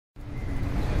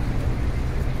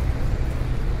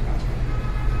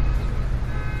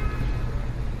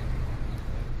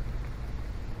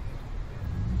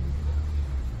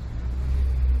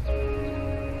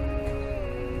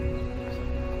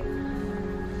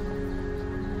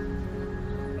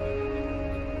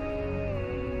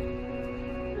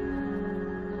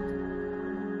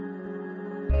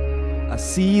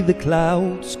see the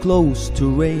clouds close to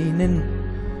raining.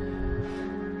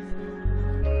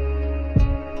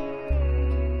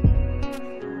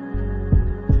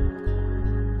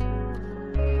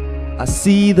 I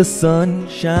see the sun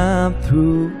shine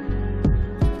through.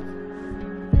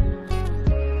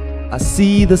 I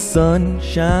see the sun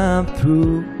shine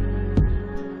through.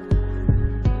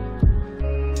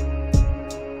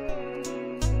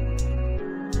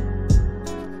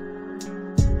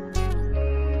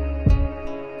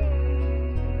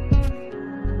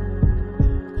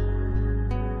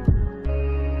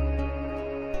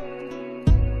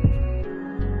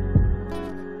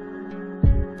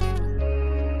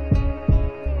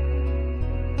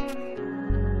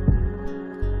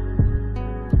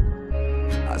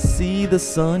 I see the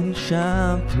sun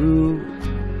shine through.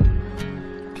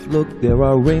 Look, there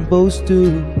are rainbows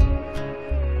too.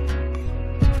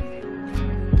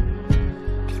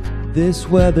 This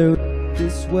weather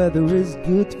is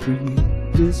good for you.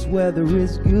 This weather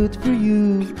is good for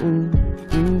you. Oh,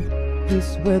 oh.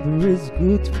 This weather is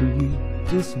good for you.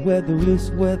 This weather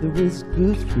is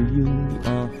good for you.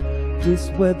 This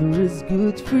weather is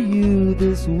good for you.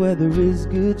 This weather is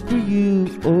good for you.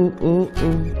 Oh, oh,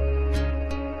 oh.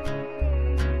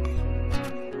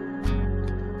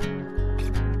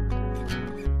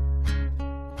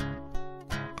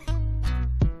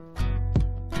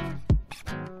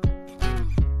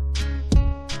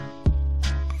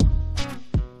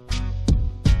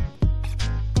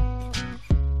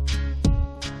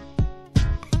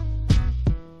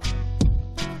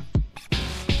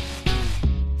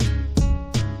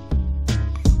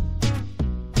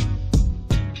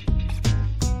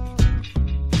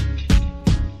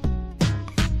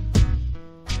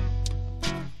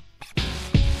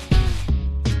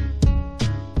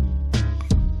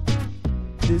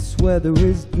 This weather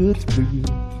is good for you.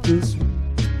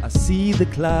 I see the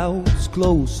clouds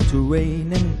close to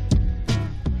raining.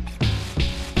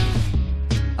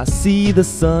 I see the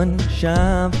sun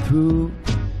shine through.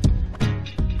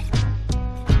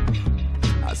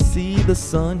 I see the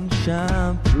sun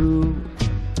shine through.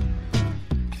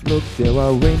 Look, there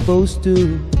are rainbows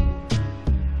too.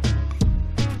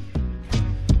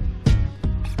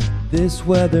 This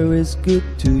weather is good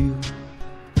to you.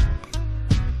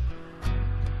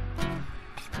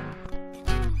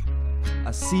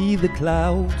 I see the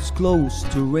clouds close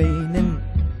to raining.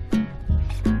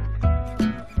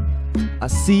 I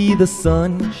see the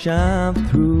sun shine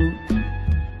through.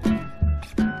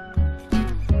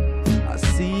 I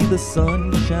see the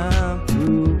sun shine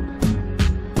through.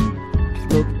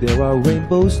 Look, there are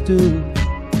rainbows too.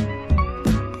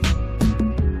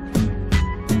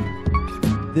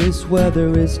 This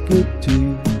weather is good to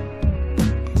you.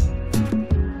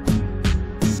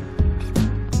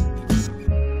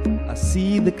 I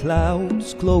see the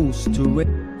clouds close to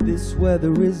rain. This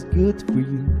weather is good for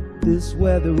you. This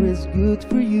weather is good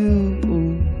for you.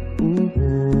 Ooh, ooh,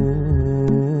 ooh.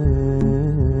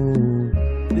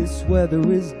 This weather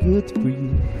is good for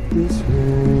you. This